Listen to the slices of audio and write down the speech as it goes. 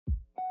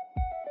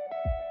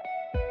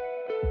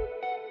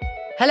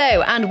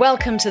Hello and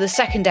welcome to the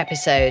second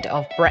episode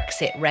of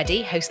Brexit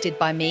Ready, hosted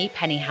by me,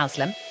 Penny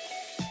Haslam.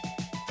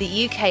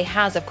 The UK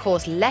has, of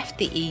course, left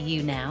the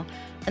EU now,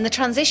 and the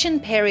transition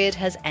period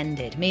has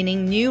ended,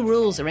 meaning new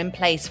rules are in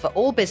place for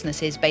all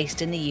businesses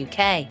based in the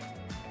UK.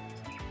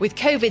 With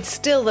COVID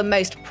still the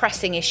most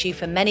pressing issue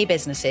for many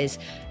businesses,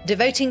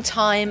 devoting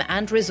time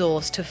and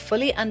resource to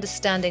fully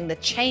understanding the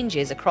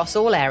changes across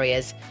all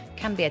areas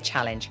can be a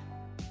challenge.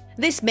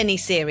 This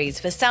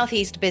mini-series for South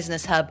East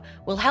Business Hub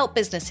will help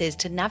businesses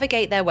to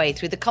navigate their way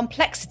through the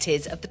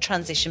complexities of the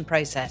transition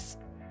process.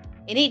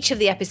 In each of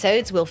the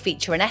episodes, we'll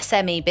feature an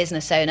SME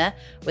business owner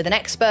with an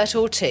expert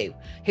or two,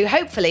 who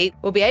hopefully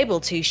will be able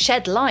to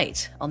shed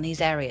light on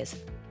these areas.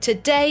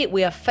 Today,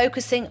 we are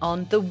focusing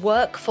on the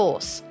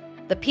workforce,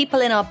 the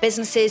people in our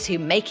businesses who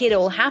make it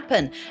all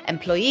happen.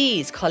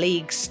 Employees,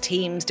 colleagues,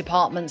 teams,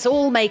 departments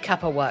all make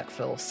up a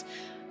workforce.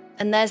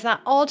 And there's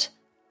that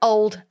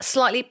old,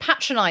 slightly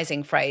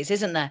patronising phrase,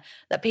 isn't there,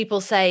 that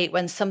people say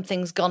when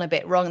something's gone a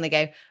bit wrong. They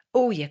go,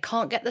 "Oh, you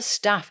can't get the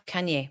staff,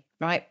 can you?"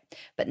 Right?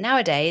 But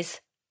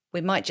nowadays, we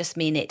might just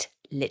mean it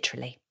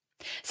literally.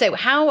 So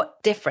how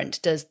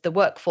different does the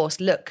workforce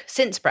look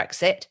since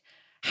Brexit?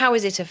 How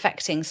is it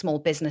affecting small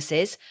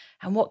businesses?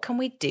 And what can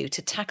we do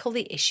to tackle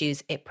the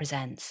issues it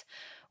presents?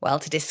 Well,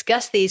 to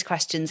discuss these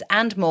questions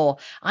and more,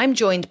 I'm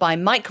joined by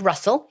Mike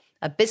Russell,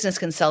 a business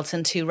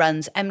consultant who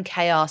runs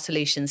MKR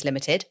Solutions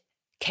Limited,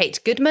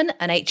 Kate Goodman,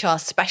 an HR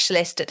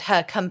specialist at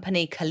her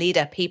company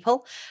Khalida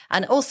People,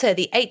 and also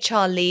the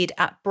HR lead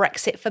at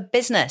Brexit for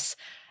Business,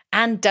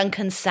 and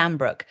Duncan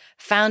Sambrook,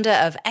 founder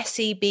of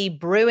SEB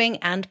Brewing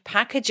and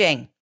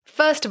Packaging.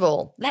 First of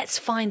all, let's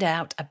find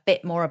out a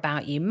bit more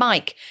about you.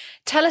 Mike,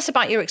 tell us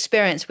about your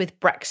experience with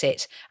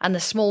Brexit and the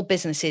small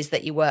businesses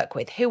that you work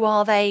with. Who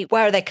are they?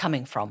 Where are they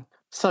coming from?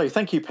 So,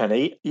 thank you,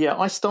 Penny. Yeah,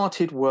 I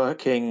started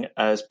working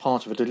as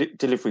part of a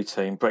delivery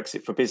team,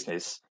 Brexit for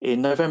Business,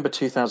 in November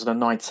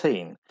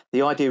 2019.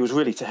 The idea was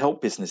really to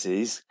help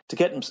businesses to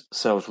get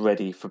themselves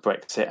ready for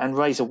Brexit and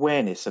raise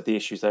awareness of the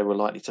issues they were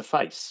likely to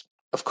face.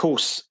 Of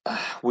course,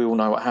 we all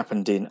know what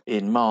happened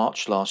in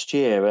March last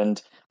year,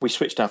 and we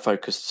switched our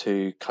focus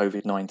to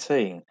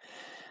COVID-19.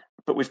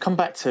 But we've come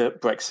back to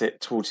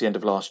Brexit towards the end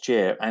of last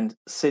year, and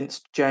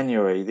since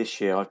January this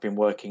year, I've been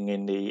working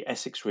in the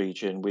Essex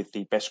region with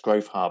the Best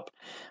Growth Hub,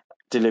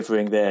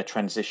 delivering their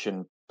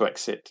transition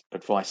Brexit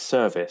advice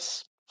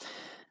service.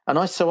 And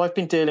I've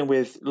been dealing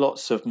with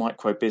lots of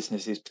micro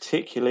businesses,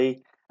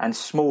 particularly, and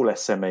small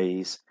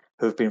SMEs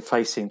who have been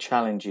facing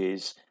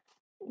challenges,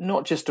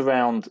 not just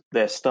around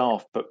their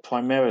staff, but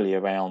primarily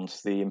around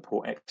the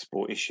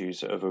import-export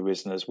issues that have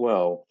arisen as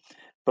well.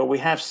 But we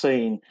have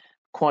seen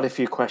quite a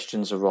few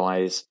questions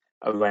arise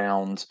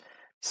around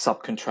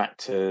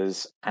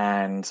subcontractors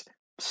and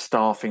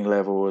staffing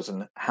levels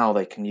and how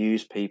they can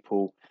use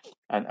people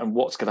and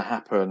what's going to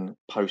happen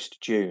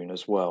post-June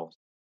as well.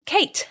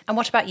 Kate, and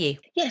what about you?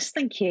 Yes,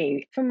 thank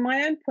you. From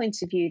my own point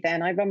of view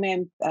then, I run my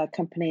own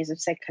company, as I've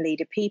said,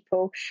 Khalida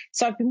People.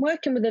 So I've been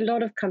working with a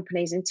lot of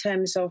companies in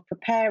terms of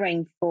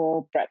preparing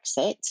for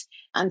Brexit,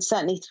 and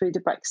certainly through the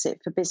Brexit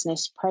for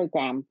Business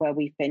programme, where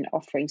we've been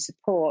offering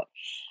support.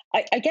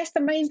 I guess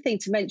the main thing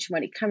to mention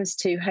when it comes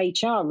to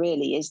HR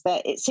really is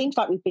that it seems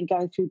like we've been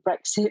going through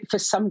Brexit for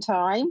some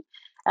time,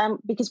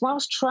 because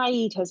whilst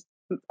trade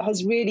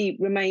has really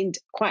remained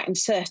quite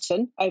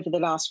uncertain over the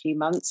last few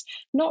months,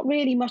 not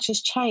really much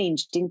has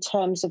changed in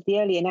terms of the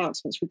early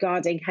announcements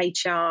regarding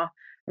HR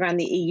around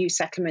the EU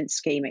settlement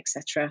scheme,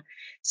 etc.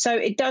 So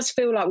it does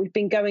feel like we've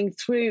been going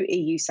through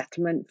EU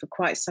settlement for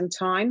quite some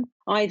time.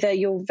 Either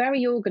you're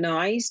very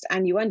organised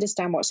and you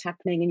understand what's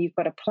happening and you've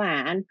got a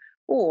plan,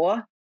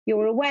 or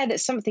you're aware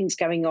that something's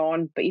going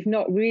on, but you've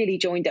not really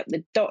joined up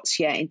the dots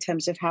yet in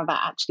terms of how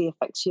that actually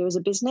affects you as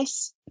a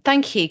business.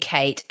 Thank you,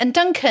 Kate. And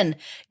Duncan,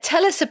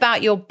 tell us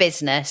about your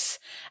business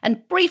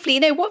and briefly,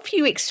 what have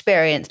you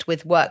experienced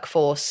with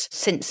workforce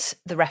since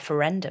the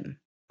referendum?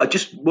 I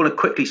just want to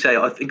quickly say,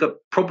 I think I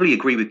probably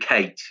agree with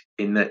Kate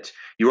in that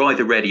you're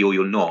either ready or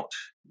you're not.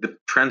 The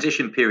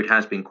transition period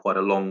has been quite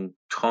a long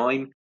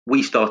time.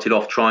 We started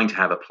off trying to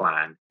have a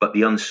plan, but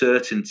the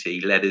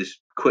uncertainty led us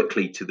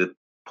quickly to the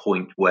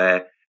point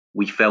where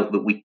we felt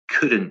that we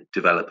couldn't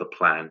develop a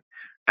plan.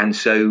 And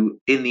so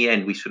in the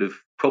end, we sort of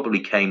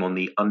probably came on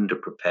the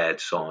underprepared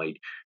side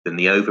than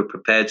the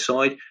overprepared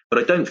side. But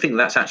I don't think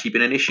that's actually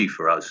been an issue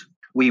for us.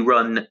 We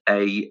run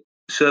a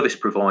service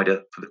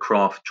provider for the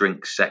craft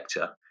drink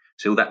sector.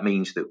 So that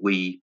means that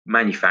we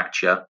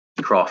manufacture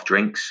craft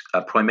drinks,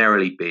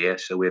 primarily beer.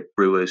 So we're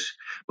brewers,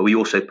 but we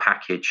also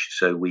package.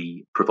 So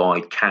we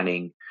provide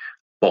canning,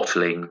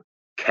 bottling,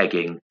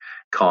 kegging,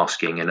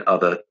 casking and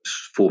other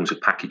forms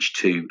of package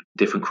to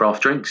different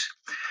craft drinks.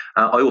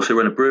 I also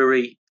run a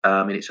brewery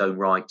in its own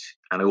right,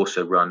 and I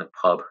also run a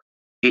pub.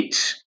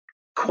 It's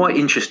quite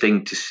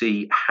interesting to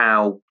see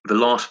how the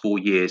last 4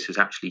 years has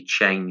actually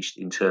changed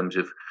in terms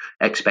of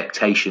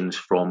expectations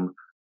from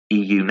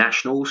EU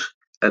nationals.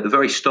 At the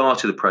very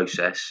start of the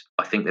process,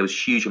 I think there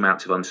was huge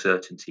amounts of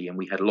uncertainty, and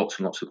we had lots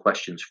and lots of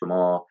questions from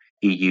our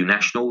EU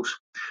nationals.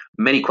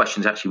 Many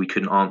questions actually we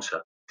couldn't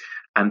answer.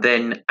 And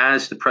then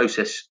as the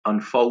process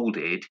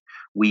unfolded,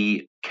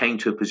 we came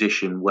to a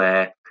position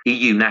where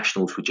EU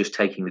nationals were just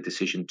taking the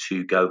decision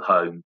to go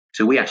home.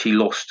 So we actually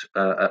lost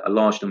a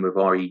large number of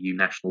our EU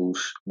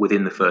nationals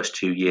within the first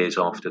 2 years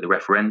after the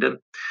referendum.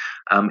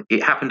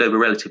 It happened over a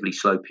relatively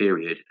slow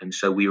period, and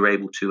so we were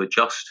able to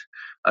adjust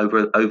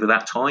over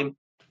that time.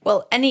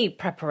 Well, any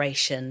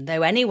preparation,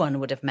 though, anyone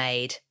would have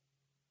made,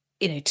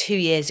 2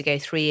 years ago,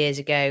 3 years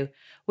ago,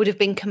 would have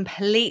been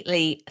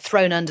completely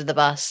thrown under the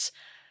bus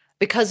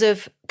because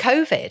of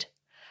COVID.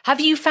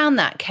 Have you found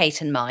that,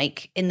 Kate and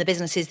Mike, in the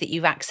businesses that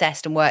you've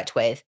accessed and worked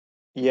with?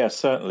 Yeah,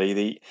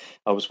 certainly.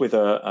 I was with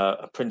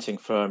a printing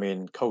firm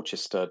in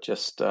Colchester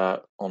just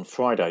on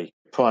Friday.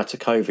 Prior to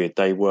COVID,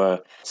 they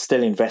were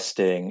still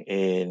investing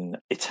in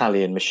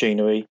Italian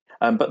machinery,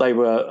 but they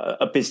were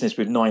a business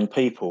with 9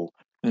 people.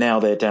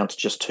 Now they're down to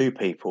just 2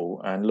 people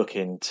and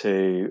looking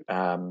to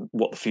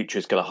what the future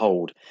is going to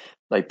hold.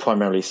 They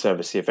primarily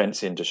service the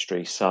events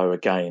industry, so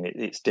again,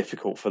 it's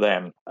difficult for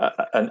them.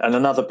 And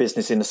another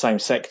business in the same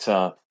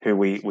sector who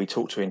we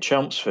talked to in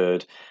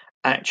Chelmsford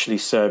actually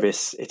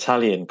service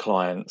Italian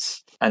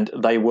clients, and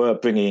they were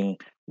bringing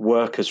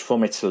workers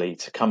from Italy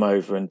to come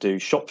over and do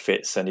shop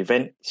fits and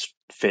event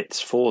fits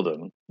for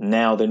them.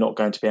 Now they're not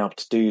going to be able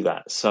to do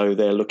that, so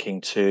they're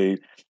looking to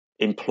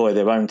employ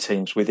their own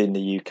teams within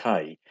the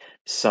UK.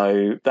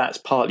 So that's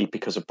partly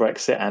because of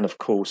Brexit, and of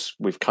course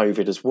with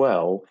COVID as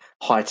well,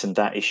 heightened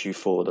that issue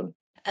for them.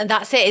 And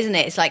that's it, isn't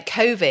it? It's like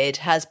COVID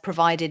has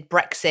provided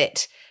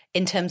Brexit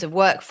in terms of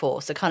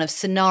workforce, a kind of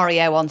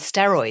scenario on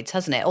steroids,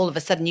 hasn't it? All of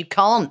a sudden you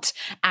can't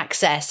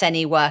access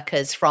any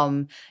workers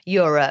from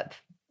Europe,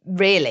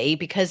 really,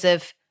 because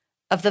of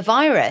the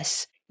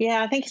virus.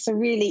 Yeah, I think it's a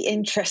really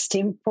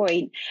interesting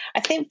point. I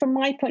think from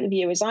my point of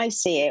view, as I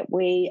see it,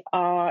 we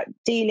are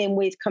dealing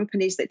with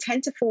companies that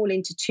tend to fall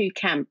into 2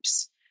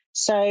 camps.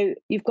 So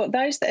you've got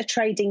those that are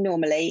trading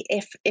normally,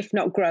 if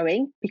not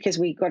growing, because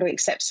we've got to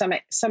accept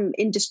some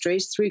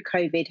industries through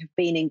COVID have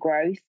been in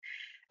growth.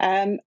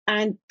 And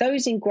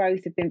those in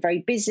growth have been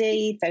very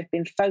busy. They've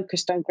been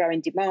focused on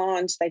growing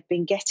demand. They've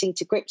been getting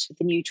to grips with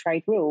the new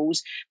trade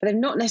rules, but they've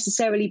not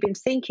necessarily been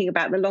thinking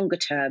about the longer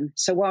term.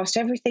 So whilst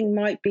everything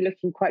might be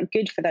looking quite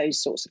good for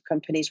those sorts of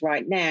companies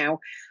right now,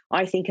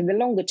 I think in the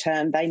longer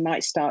term, they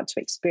might start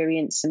to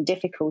experience some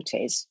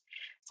difficulties.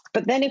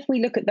 But then if we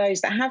look at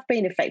those that have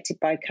been affected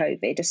by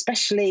COVID,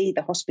 especially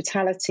the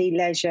hospitality,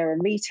 leisure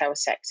and retail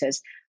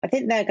sectors, I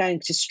think they're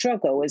going to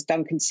struggle, as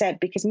Duncan said,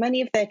 because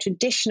many of their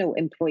traditional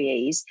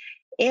employees,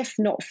 if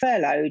not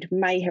furloughed,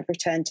 may have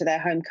returned to their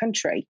home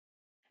country.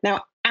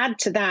 Now, add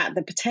to that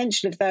the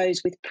potential of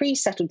those with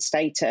pre-settled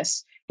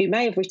status who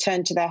may have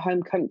returned to their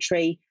home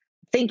country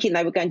thinking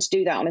they were going to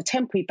do that on a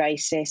temporary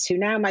basis, who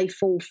now may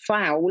fall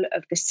foul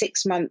of the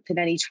 6-month and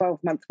any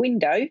 12-month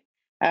window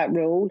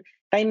rule.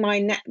 They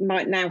might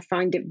now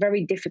find it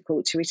very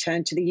difficult to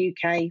return to the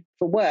UK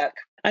for work.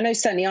 I know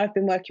certainly I've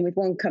been working with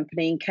one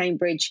company in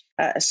Cambridge,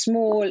 a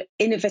small,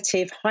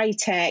 innovative,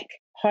 high-tech,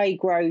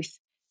 high-growth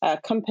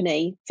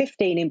company,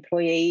 15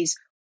 employees,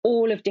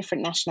 all of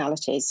different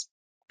nationalities.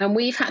 And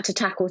we've had to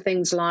tackle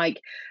things like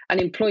an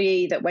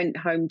employee that went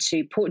home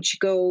to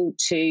Portugal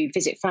to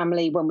visit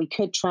family when we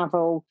could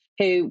travel,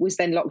 who was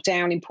then locked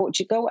down in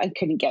Portugal and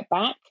couldn't get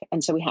back.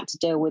 And so we had to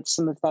deal with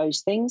some of those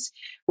things.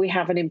 We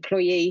have an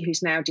employee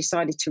who's now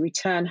decided to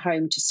return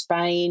home to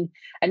Spain.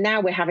 And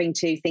now we're having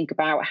to think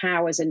about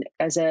how, as an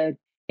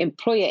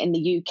employer in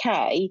the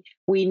UK,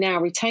 we now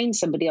retain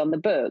somebody on the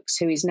books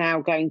who is now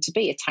going to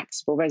be a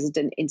taxable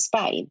resident in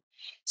Spain.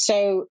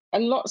 So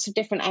lots of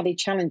different added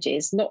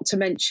challenges, not to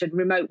mention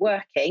remote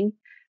working,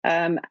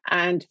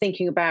 and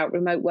thinking about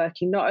remote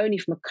working, not only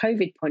from a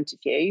COVID point of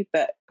view,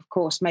 but of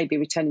course, maybe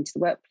returning to the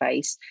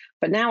workplace.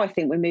 But now I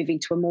think we're moving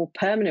to a more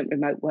permanent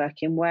remote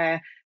working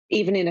where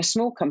even in a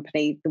small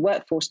company, the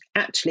workforce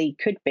actually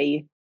could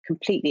be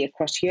completely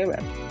across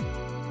Europe.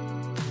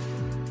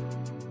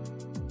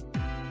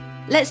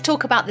 Let's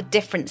talk about the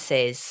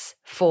differences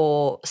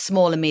for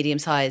small and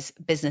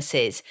medium-sized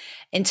businesses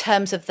in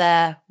terms of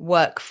their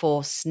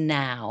workforce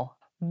now.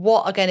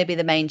 What are going to be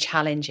the main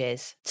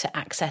challenges to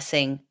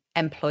accessing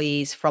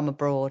employees from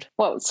abroad?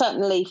 Well,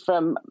 certainly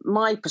from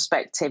my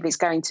perspective is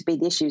going to be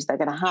the issues they're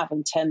going to have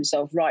in terms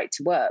of right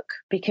to work.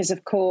 Because,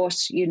 of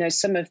course,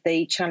 some of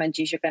the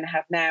challenges you're going to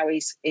have now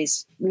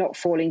is not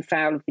falling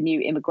foul of the new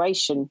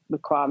immigration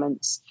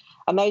requirements.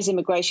 And those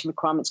immigration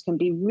requirements can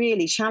be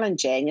really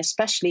challenging,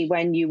 especially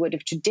when you would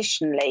have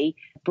traditionally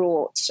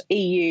brought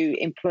EU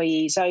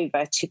employees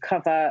over to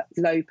cover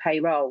low pay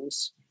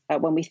roles.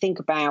 When we think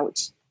about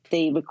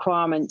the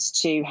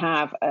requirements to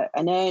have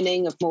an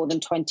earning of more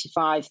than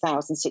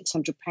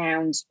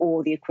 £25,600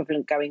 or the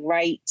equivalent going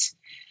rate,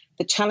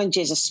 the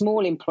challenges a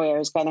small employer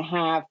is going to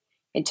have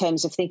in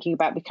terms of thinking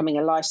about becoming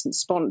a licensed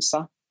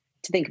sponsor,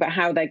 to think about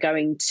how they're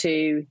going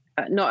to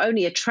not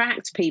only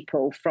attract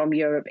people from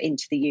Europe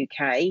into the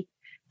UK,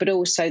 but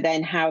also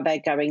then how they're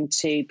going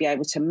to be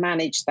able to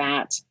manage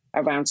that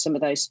around some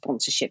of those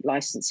sponsorship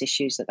license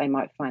issues that they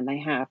might find they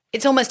have.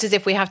 It's almost as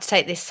if we have to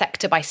take this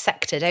sector by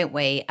sector, don't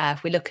we?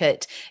 If we look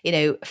at,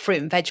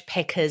 fruit and veg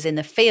pickers in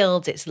the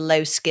fields, it's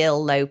low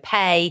skill, low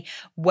pay.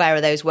 Where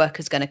are those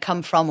workers going to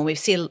come from? And we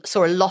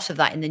saw a lot of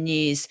that in the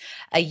news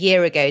a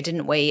year ago,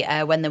 didn't we?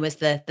 When there was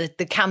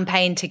the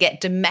campaign to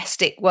get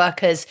domestic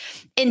workers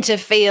into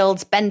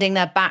fields, bending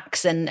their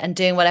backs and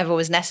doing whatever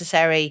was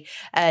necessary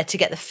to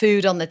get the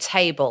food on the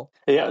table.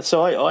 Yeah,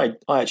 so I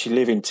actually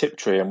live in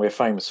Tiptree, and we're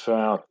famous for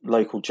our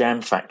local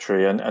jam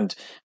factory, and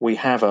we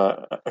have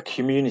a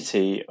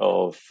community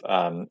of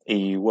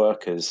EU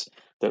workers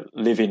that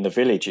live in the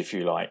village, if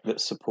you like, that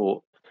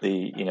support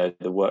the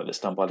work that's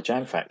done by the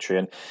jam factory,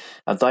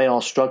 and they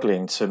are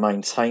struggling to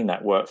maintain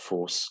that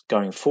workforce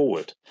going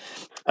forward.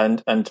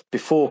 And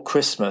before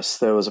Christmas,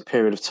 there was a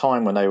period of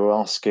time when they were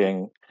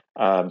asking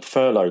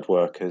furloughed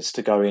workers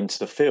to go into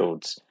the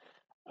fields,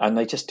 and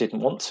they just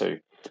didn't want to.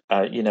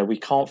 We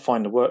can't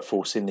find the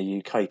workforce in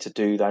the UK to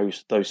do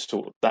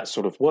that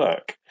sort of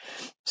work.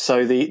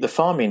 So the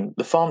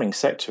farming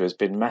sector has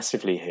been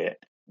massively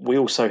hit. We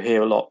also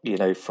hear a lot,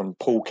 from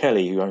Paul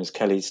Kelly, who owns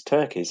Kelly's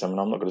Turkeys. I mean,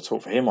 I'm not going to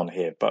talk for him on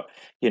here, but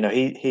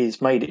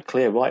he's made it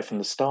clear right from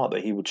the start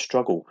that he would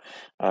struggle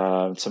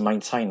to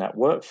maintain that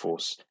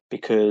workforce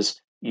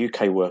because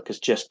UK workers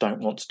just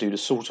don't want to do the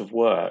sort of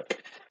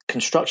work.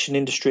 Construction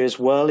industry as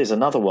well is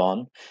another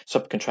one,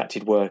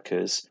 subcontracted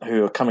workers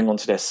who are coming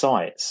onto their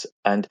sites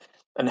and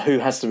who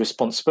has the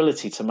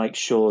responsibility to make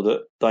sure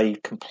that they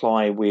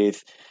comply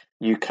with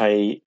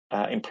UK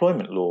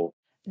employment law.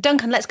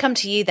 Duncan, let's come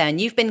to you then.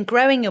 You've been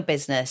growing your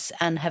business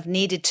and have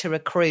needed to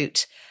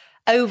recruit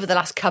over the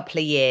last couple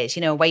of years,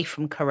 away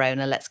from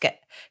Corona. Let's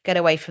get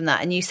away from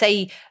that. And you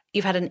say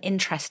you've had an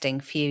interesting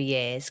few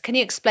years. Can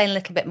you explain a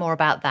little bit more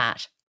about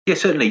that? Yeah,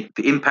 certainly.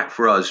 The impact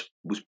for us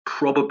was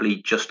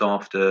probably just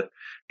after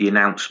the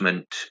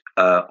announcement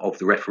of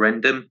the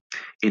referendum,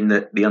 in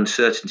that the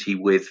uncertainty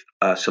with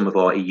some of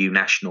our EU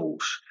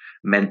nationals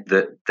meant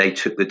that they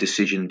took the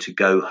decision to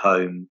go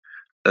home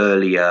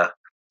earlier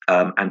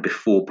and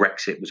before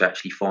Brexit was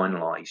actually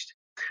finalised.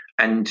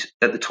 And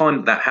at the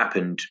time that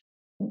happened,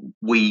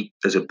 we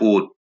as a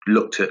board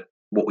looked at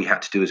what we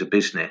had to do as a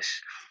business.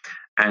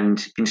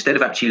 And instead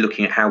of actually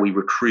looking at how we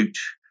recruit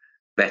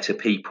better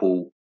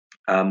people,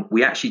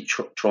 we actually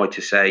tried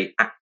to say,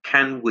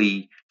 can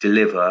we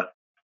deliver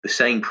the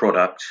same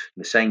product,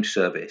 the same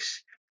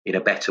service in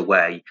a better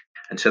way?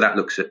 And so that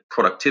looks at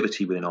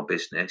productivity within our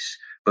business,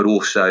 but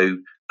also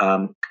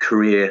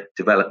career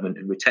development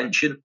and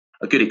retention.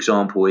 A good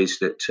example is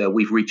that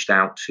we've reached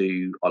out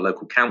to our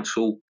local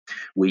council.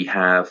 We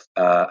have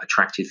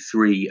attracted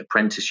 3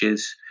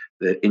 apprentices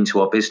into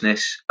our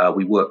business.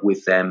 We work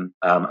with them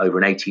over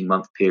an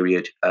 18-month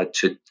period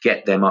to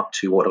get them up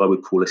to what I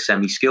would call a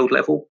semi-skilled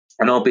level.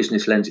 And our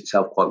business lends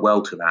itself quite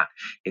well to that,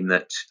 in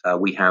that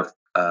we have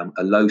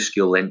a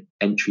low-skill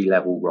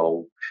entry-level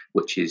role,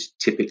 which is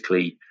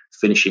typically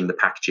finishing the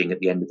packaging at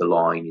the end of the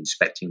line,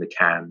 inspecting the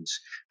cans,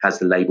 has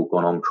the label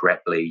gone on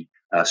correctly,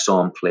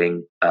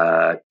 sampling,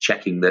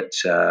 checking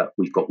that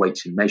we've got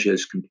weights and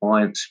measures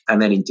compliance,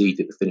 and then indeed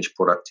that the finished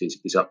product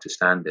is up to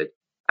standard,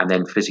 and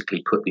then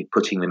physically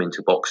putting them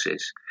into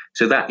boxes.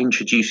 So that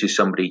introduces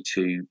somebody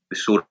to the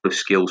sort of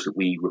skills that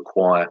we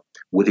require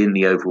within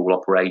the overall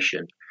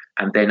operation.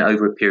 And then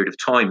over a period of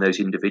time, those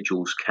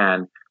individuals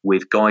can,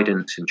 with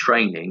guidance and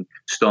training,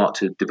 start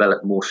to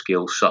develop more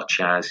skills such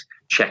as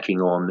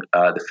checking on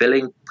the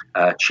filling,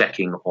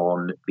 checking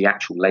on the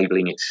actual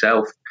labelling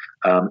itself,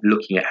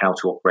 looking at how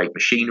to operate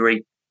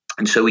machinery.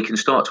 And so we can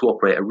start to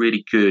operate a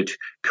really good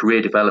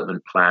career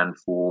development plan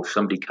for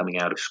somebody coming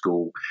out of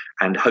school,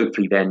 and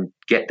hopefully then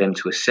get them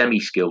to a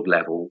semi-skilled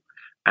level,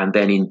 and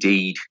then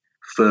indeed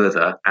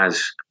further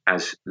as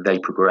they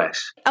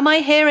progress. Am I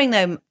hearing,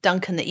 though,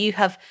 Duncan, that you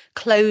have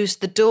closed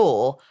the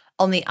door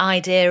on the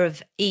idea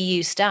of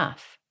EU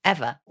staff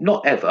ever?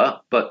 Not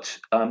ever, but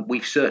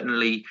we've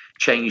certainly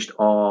changed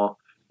our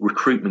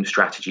recruitment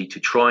strategy to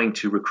trying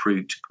to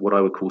recruit what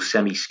I would call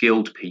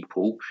semi-skilled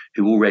people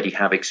who already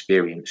have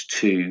experience,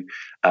 to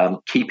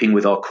keeping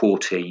with our core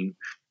team,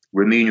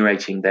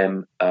 remunerating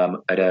them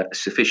at a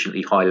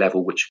sufficiently high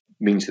level, which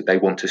means that they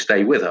want to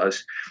stay with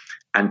us,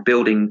 and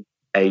building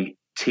a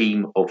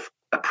team of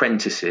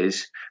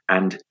apprentices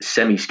and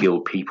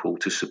semi-skilled people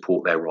to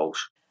support their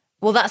roles.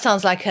 Well, that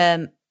sounds like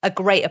a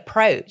great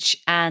approach,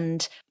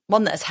 and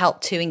one that has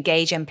helped to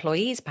engage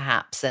employees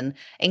perhaps and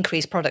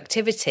increase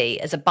productivity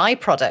as a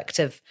byproduct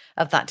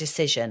of that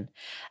decision.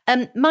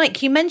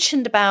 Mike, you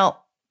mentioned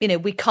about,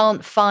 we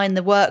can't find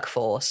the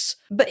workforce,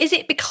 but is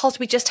it because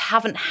we just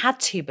haven't had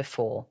to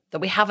before, that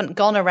we haven't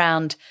gone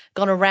around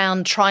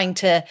trying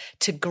to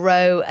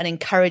grow and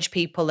encourage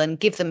people and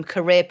give them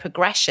career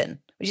progression,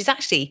 which is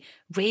actually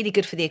really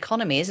good for the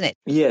economy, isn't it?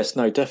 Yes,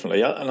 no,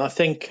 definitely. And I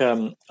think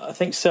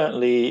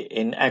certainly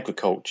in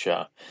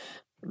agriculture,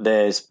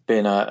 there's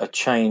been a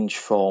change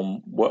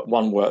from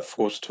one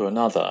workforce to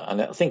another.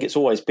 And I think it's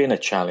always been a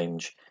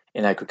challenge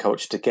in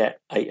agriculture to get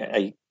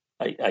a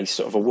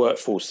sort of a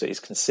workforce that is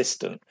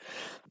consistent.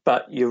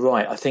 But you're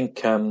right. I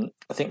think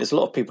there's a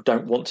lot of people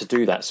don't want to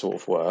do that sort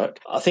of work.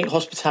 I think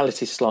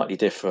hospitality is slightly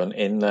different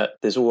in that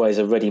there's always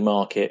a ready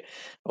market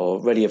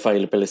or ready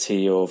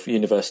availability of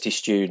university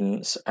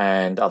students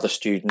and other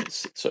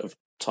students sort of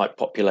type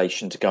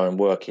population to go and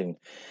work in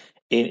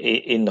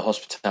the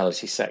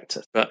hospitality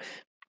sector. But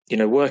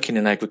working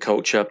in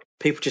agriculture,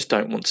 people just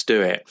don't want to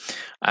do it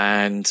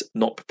and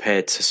not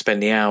prepared to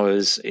spend the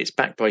hours. It's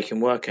backbreaking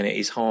work and it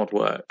is hard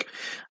work,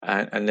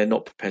 and they're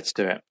not prepared to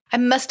do it. I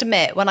must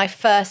admit, when I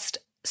first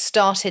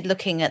started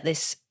looking at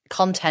this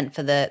content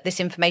for this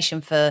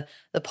information for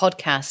the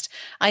podcast,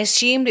 I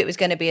assumed it was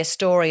going to be a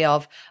story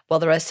of, well,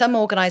 there are some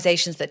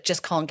organisations that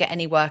just can't get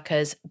any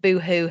workers,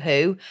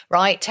 boo-hoo-hoo,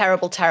 right?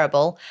 Terrible,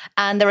 terrible.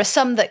 And there are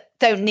some that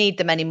don't need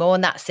them anymore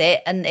and that's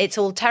it. And it's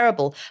all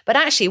terrible. But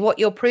actually what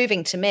you're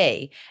proving to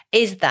me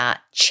is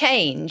that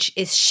change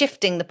is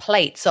shifting the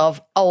plates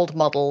of old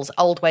models,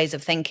 old ways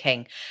of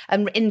thinking,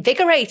 and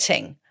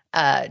invigorating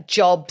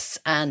jobs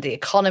and the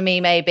economy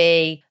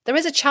maybe. There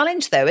is a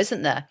challenge though,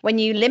 isn't there? When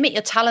you limit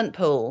your talent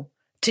pool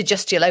to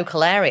just your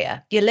local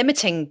area, you're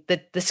limiting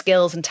the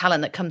skills and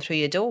talent that come through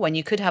your door when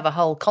you could have a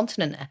whole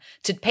continent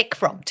to pick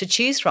from, to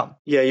choose from.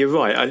 Yeah, you're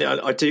right.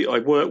 I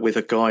work with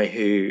a guy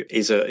who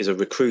is a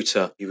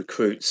recruiter. He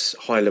recruits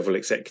high-level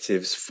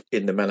executives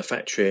in the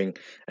manufacturing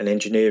and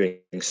engineering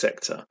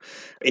sector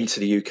into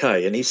the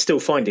UK, and he's still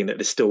finding that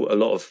there's still a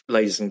lot of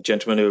ladies and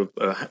gentlemen who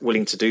are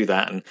willing to do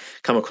that and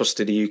come across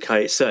to the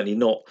UK. It's certainly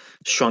not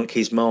shrunk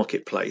his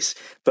marketplace,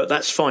 but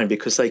that's fine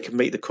because they can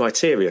meet the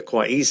criteria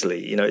quite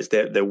easily.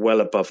 They're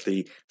well above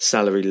the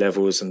salary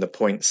levels and the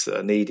points that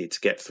are needed to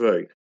get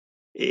through.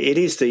 It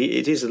is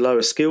the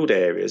lower skilled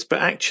areas, but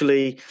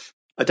actually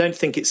I don't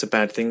think it's a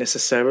bad thing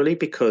necessarily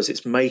because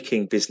it's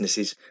making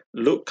businesses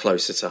look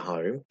closer to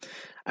home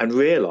and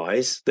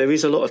realise there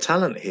is a lot of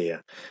talent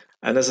here.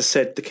 And as I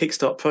said, the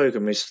Kickstart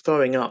programme is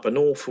throwing up an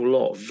awful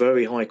lot of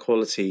very high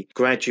quality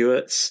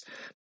graduates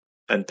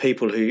and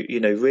people who,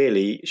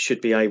 really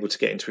should be able to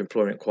get into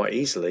employment quite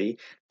easily,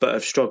 but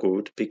have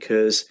struggled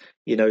because,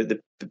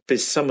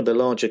 some of the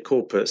larger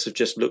corporates have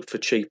just looked for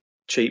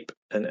cheap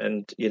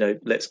and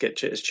let's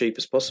get as cheap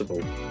as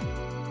possible.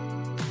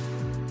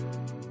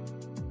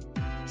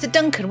 So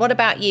Duncan, what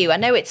about you? I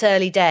know it's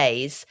early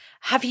days.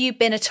 Have you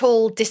been at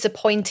all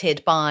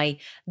disappointed by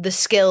the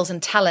skills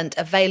and talent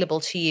available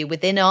to you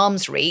within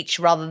arm's reach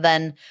rather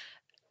than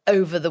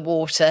over the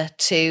water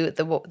to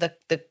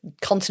the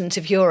continent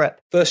of Europe?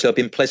 Firstly, I've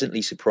been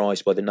pleasantly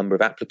surprised by the number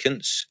of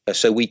applicants.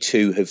 So we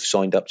too have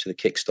signed up to the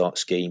Kickstart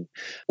scheme,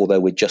 although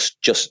we're just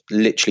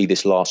literally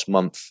this last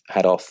month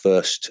had our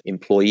first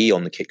employee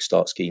on the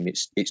Kickstart scheme.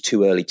 It's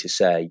too early to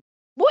say.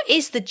 What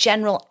is the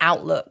general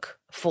outlook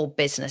for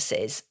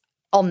businesses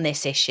on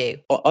this issue?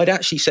 I'd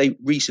actually say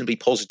reasonably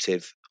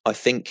positive. I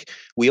think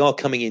we are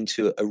coming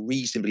into a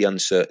reasonably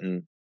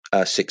uncertain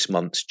 6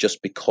 months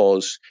just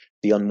because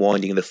the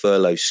unwinding of the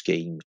furlough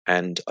scheme.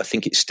 And I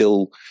think it's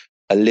still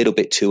a little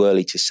bit too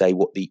early to say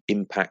what the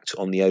impact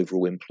on the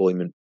overall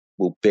employment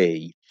will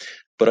be.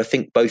 But I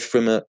think both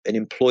from an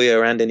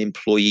employer and an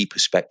employee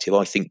perspective,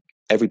 I think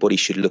everybody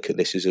should look at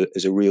this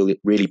as a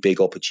really big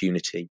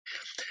opportunity.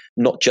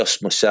 Not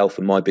just myself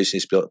and my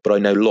business, but I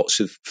know lots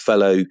of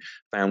fellow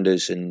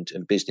founders and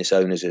business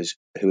owners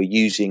who are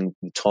using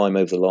the time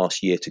over the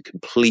last year to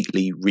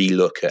completely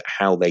relook at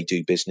how they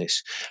do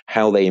business,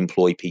 how they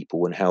employ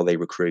people and how they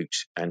recruit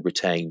and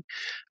retain.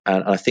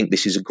 And I think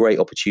this is a great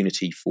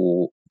opportunity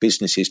for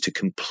businesses to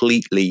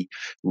completely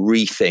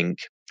rethink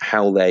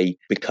how they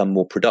become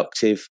more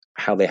productive,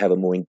 how they have a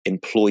more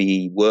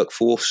employee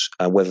workforce,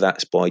 whether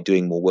that's by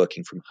doing more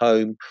working from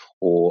home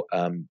or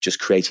just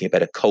creating a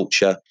better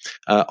culture.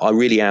 I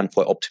really am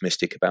quite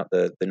optimistic about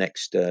the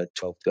next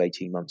 12 to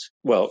 18 months.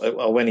 Well,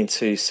 I went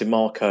into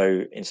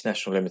Simarco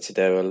International Limited,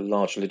 they're a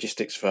large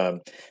logistics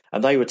firm,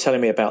 and they were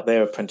telling me about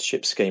their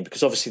apprenticeship scheme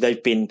because obviously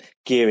they've been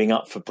gearing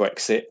up for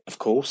Brexit, of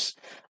course,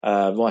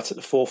 right at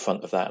the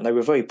forefront of that. And they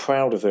were very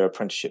proud of their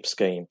apprenticeship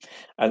scheme.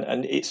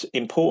 And it's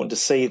important to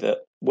see that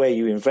where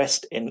you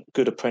invest in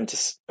good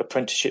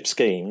apprenticeship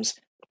schemes,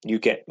 you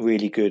get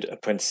really good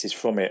apprentices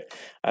from it.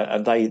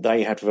 And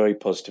they had very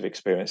positive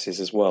experiences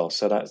as well.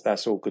 So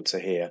that's all good to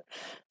hear.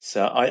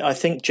 So I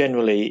think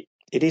generally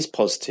it is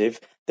positive.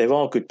 There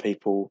are good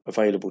people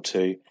available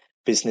to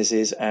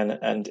businesses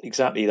and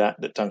exactly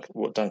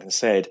what Duncan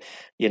said,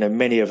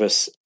 many of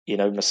us,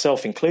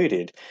 myself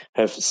included,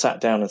 have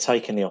sat down and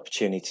taken the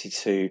opportunity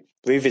to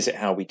revisit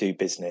how we do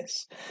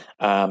business.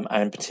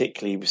 And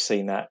particularly we've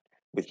seen that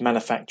with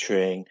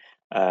manufacturing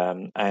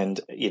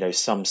and,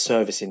 some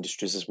service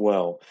industries as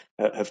well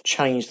have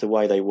changed the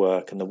way they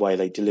work and the way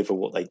they deliver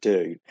what they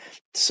do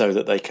so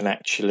that they can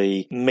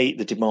actually meet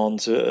the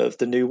demands of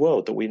the new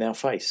world that we now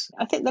face.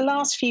 I think the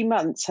last few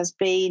months has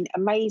been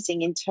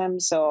amazing in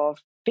terms of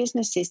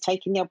businesses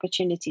taking the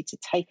opportunity to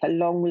take a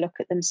long look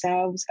at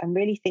themselves and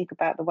really think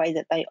about the way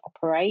that they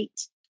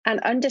operate and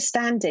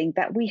understanding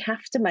that we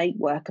have to make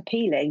work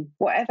appealing,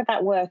 whatever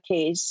that work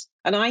is.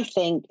 And I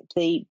think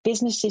the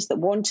businesses that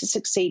want to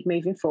succeed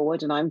moving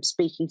forward, and I'm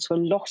speaking to a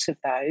lot of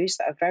those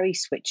that are very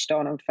switched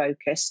on and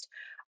focused,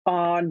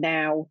 are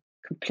now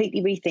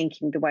completely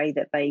rethinking the way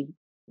that they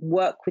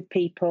work with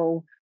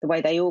people, the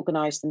way they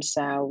organise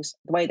themselves,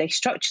 the way they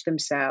structure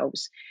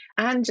themselves,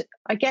 and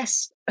I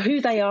guess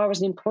who they are as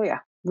an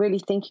employer.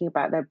 Really thinking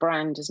about their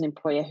brand as an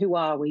employer. Who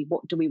are we?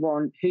 What do we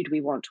want? Who do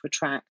we want to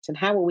attract? And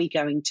how are we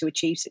going to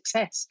achieve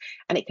success?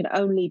 And it can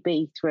only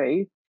be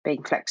through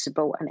being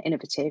flexible and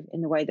innovative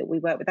in the way that we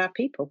work with our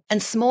people.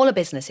 And smaller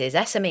businesses,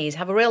 SMEs,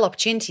 have a real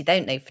opportunity,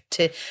 don't they,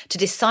 to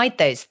decide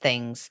those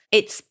things.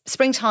 It's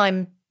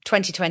springtime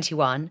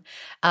 2021.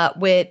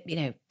 We're,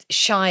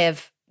 shy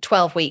of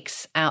 12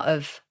 weeks out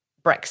of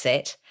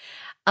Brexit.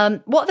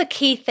 What are the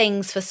key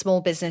things for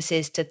small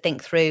businesses to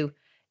think through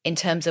in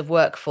terms of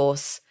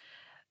workforce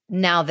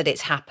now that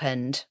it's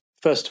happened?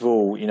 First of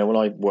all, when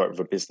I work with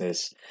a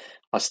business,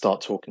 I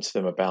start talking to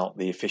them about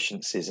the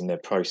efficiencies in their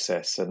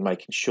process and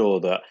making sure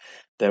that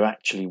they're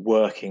actually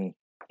working,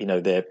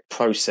 their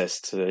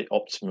process to the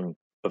optimum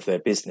of their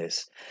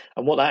business.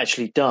 And what that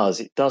actually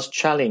does, it does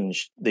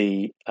challenge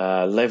the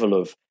level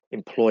of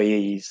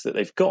employees that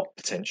they've got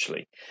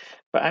potentially.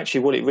 But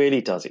actually what it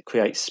really does, it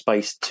creates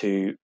space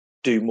to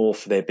do more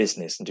for their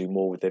business and do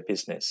more with their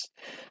business.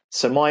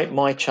 So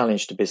my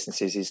challenge to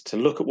businesses is to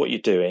look at what you're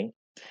doing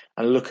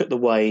and look at the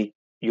way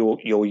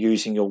you're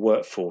using your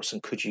workforce,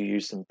 and could you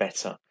use them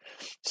better?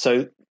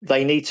 So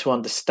they need to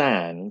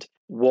understand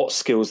what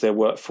skills their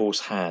workforce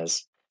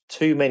has.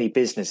 Too many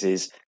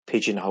businesses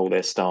pigeonhole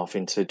their staff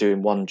into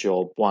doing one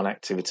job, one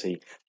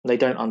activity, and they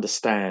don't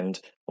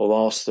understand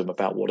or ask them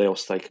about what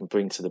else they can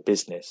bring to the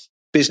business.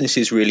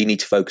 Businesses really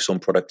need to focus on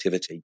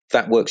productivity.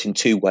 That works in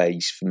two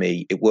ways for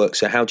me. It works,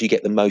 so how do you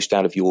get the most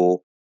out of your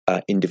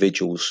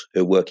individuals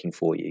who are working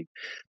for you?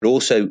 But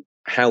also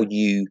how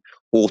you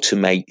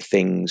automate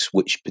things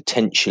which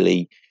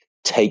potentially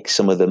take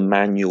some of the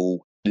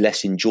manual,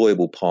 less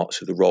enjoyable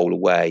parts of the role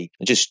away.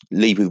 And just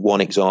leave with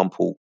one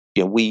example.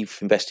 We've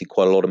invested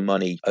quite a lot of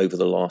money over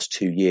the last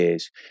 2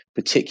 years,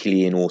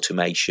 particularly in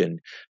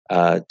automation,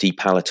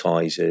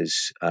 depalletizers,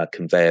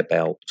 conveyor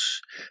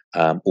belts,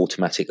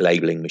 automatic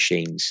labeling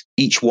machines.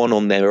 Each one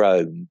on their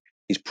own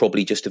is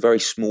probably just a very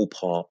small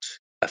part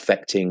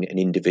affecting an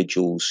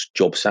individual's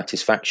job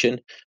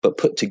satisfaction, but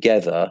put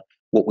together,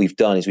 what we've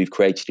done is we've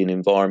created an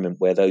environment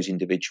where those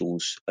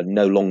individuals are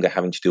no longer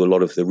having to do a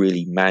lot of the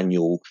really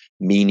manual,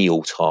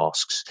 menial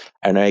tasks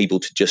and are able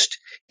to just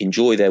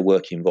enjoy their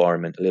work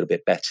environment a little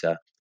bit better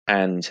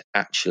and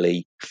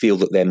actually feel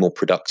that they're more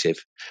productive.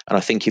 And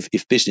I think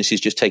if businesses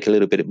just take a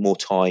little bit more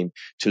time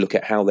to look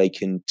at how they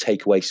can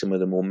take away some of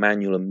the more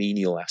manual and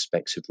menial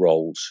aspects of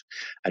roles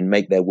and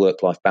make their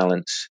work-life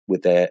balance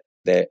with their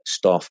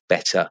staff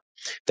better,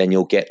 then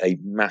you'll get a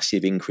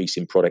massive increase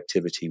in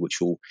productivity, which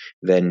will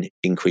then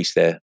increase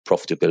their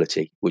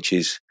profitability, which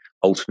is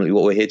ultimately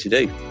what we're here to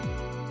do.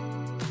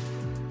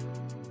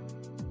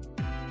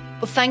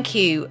 Well, thank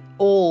you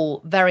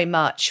all very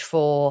much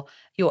for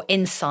your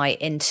insight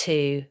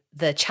into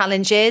the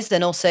challenges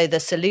and also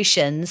the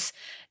solutions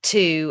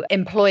to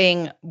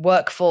employing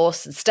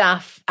workforce and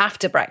staff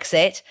after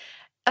Brexit.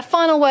 A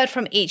final word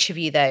from each of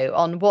you, though,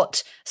 on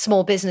what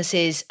small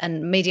businesses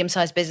and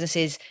medium-sized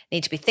businesses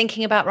need to be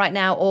thinking about right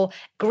now, or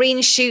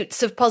green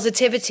shoots of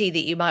positivity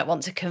that you might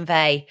want to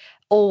convey.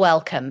 All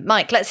welcome.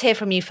 Mike, let's hear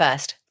from you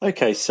first.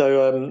 Okay,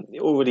 so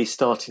already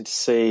starting to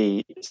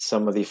see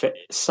some of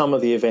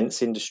the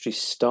events industry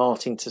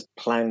starting to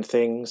plan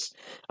things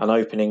and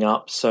opening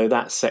up. So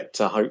that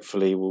sector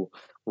hopefully will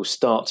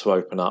start to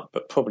open up,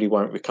 but probably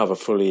won't recover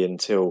fully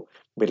until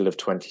middle of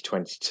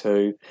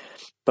 2022.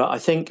 But I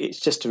think it's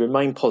just to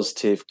remain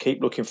positive,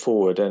 keep looking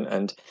forward.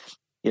 And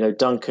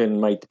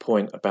Duncan made the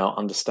point about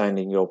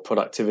understanding your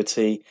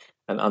productivity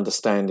and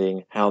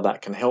understanding how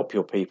that can help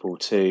your people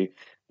to,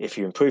 if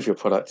you improve your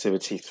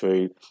productivity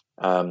through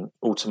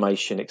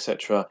automation,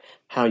 etc.,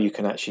 how you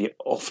can actually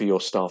offer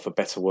your staff a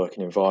better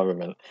working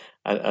environment.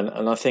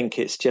 And I think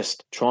it's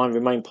just try and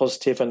remain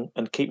positive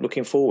and keep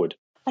looking forward.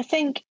 I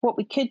think what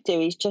we could do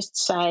is just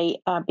say,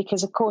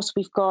 because of course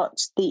we've got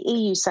the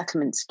EU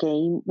settlement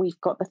scheme, we've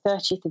got the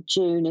 30th of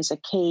June as a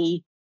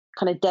key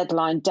kind of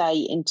deadline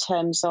date in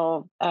terms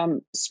of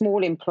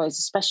small employers,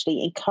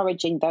 especially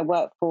encouraging their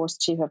workforce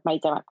to have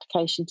made their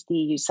application to the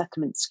EU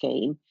settlement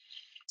scheme.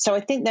 So I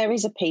think there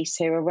is a piece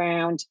here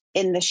around,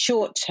 in the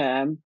short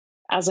term,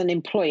 as an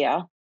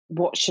employer,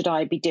 what should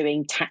I be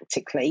doing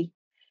tactically?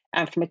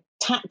 And from a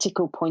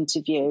tactical point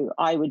of view,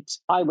 I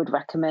would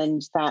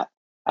recommend that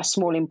a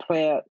small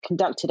employer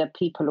conducted a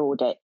people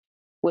audit,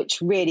 which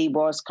really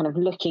was kind of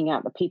looking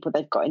at the people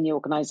they've got in the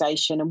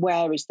organisation and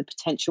where is the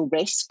potential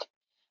risk,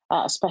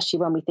 especially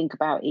when we think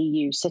about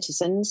EU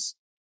citizens.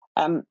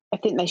 I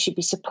think they should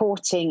be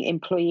supporting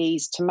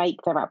employees to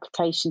make their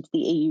application to the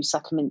EU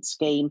settlement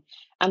scheme.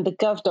 And the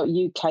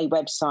gov.uk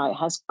website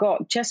has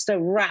got just a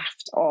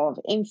raft of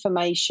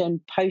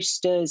information,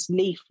 posters,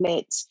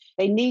 leaflets.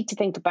 They need to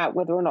think about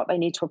whether or not they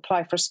need to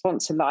apply for a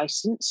sponsor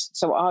licence.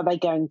 So are they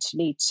going to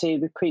need to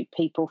recruit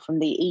people from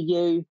the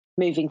EU?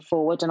 moving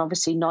forward, and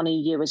obviously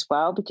non-EU as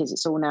well, because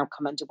it's all now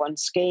come under one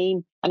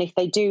scheme. And if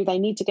they do, they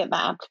need to get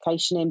that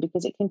application in,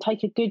 because it can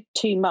take a good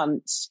 2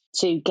 months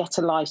to get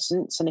a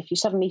license. And if you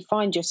suddenly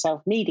find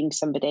yourself needing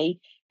somebody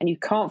and you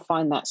can't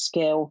find that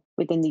skill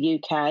within the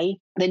UK,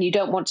 then you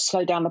don't want to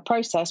slow down the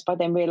process by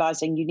then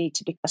realising you need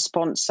to be a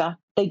sponsor.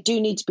 They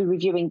do need to be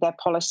reviewing their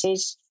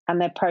policies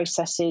and their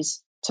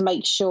processes to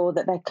make sure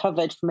that they're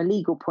covered from a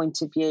legal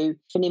point of view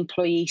if an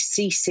employee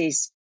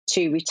ceases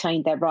to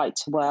retain their right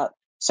to work.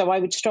 So I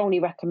would strongly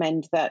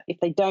recommend that if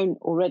they don't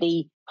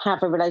already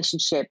have a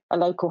relationship, a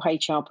local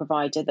HR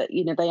provider, that,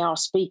 you know, they are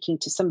speaking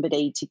to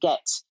somebody to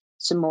get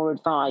some more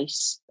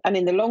advice. And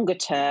in the longer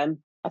term,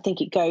 I think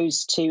it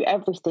goes to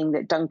everything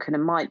that Duncan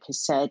and Mike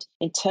has said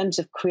in terms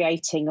of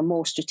creating a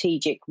more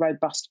strategic,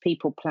 robust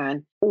people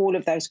plan. All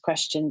of those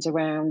questions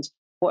around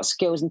what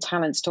skills and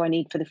talents do I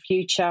need for the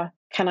future?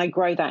 Can I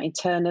grow that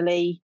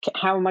internally?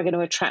 How am I going to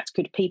attract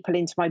good people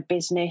into my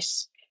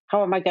business?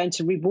 How am I going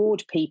to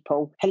reward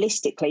people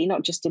holistically,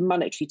 not just in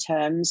monetary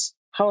terms?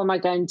 How am I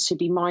going to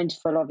be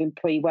mindful of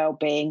employee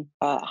well-being?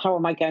 How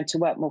am I going to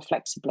work more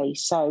flexibly?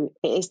 So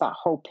it is that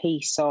whole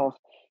piece of,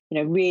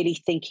 you know, really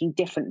thinking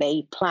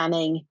differently,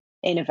 planning,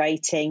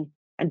 innovating,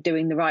 and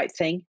doing the right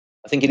thing.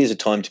 I think it is a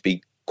time to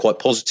be quite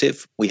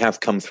positive. We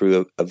have come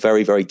through a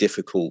very, very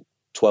difficult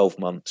 12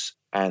 months.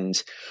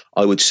 And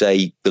I would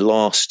say the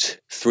last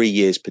 3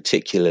 years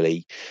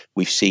particularly,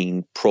 we've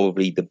seen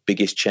probably the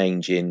biggest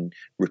change in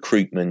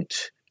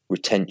recruitment,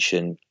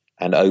 retention,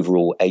 and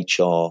overall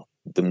HR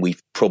than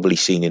we've probably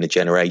seen in a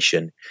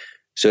generation.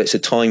 So it's a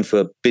time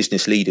for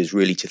business leaders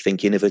really to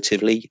think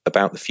innovatively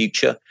about the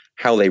future,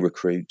 how they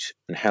recruit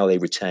and how they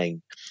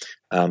retain,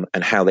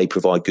 and how they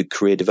provide good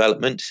career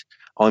development.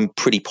 I'm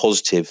pretty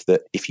positive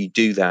that if you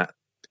do that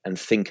and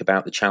think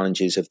about the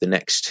challenges of the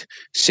next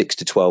 6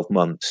 to 12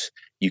 months,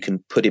 you can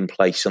put in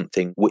place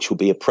something which will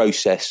be a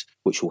process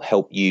which will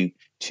help you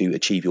to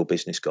achieve your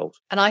business goals.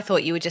 And I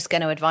thought you were just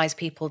going to advise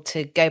people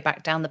to go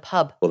back down the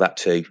pub. Well, that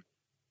too.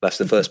 That's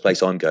the first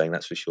place I'm going,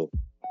 that's for sure.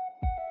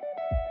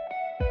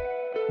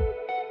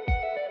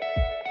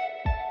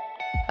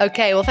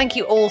 Okay, well, thank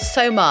you all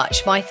so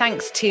much. My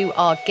thanks to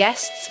our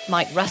guests,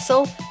 Mike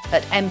Russell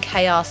at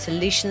MKR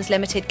Solutions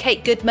Limited,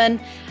 Kate Goodman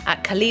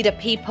at Kalida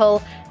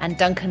People, and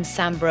Duncan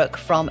Sambrook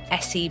from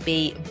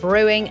SEB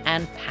Brewing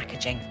and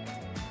Packaging.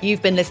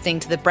 You've been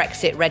listening to the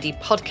Brexit Ready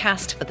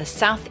podcast for the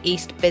South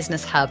East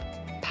Business Hub,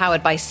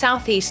 powered by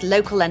South East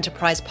Local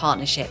Enterprise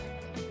Partnership.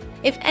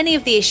 If any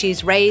of the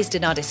issues raised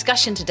in our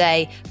discussion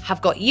today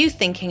have got you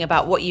thinking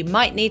about what you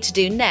might need to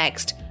do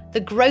next, the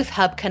Growth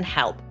Hub can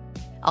help.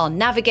 Our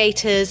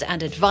navigators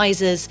and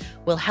advisors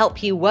will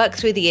help you work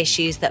through the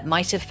issues that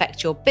might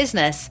affect your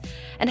business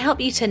and help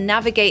you to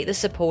navigate the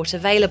support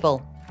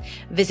available.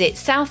 Visit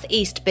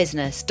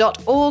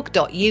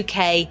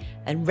southeastbusiness.org.uk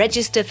and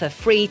register for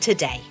free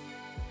today.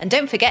 And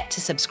don't forget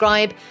to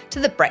subscribe to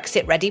the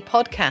Brexit Ready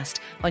podcast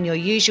on your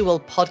usual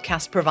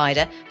podcast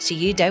provider so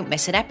you don't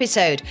miss an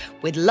episode.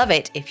 We'd love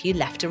it if you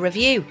left a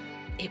review.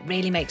 It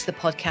really makes the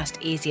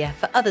podcast easier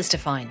for others to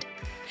find.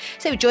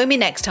 So join me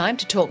next time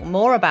to talk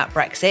more about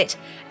Brexit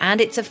and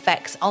its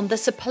effects on the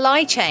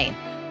supply chain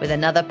with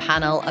another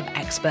panel of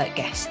expert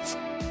guests.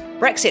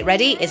 Brexit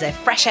Ready is a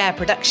Fresh Air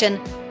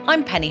production.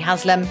 I'm Penny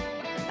Haslam.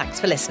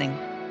 Thanks for listening.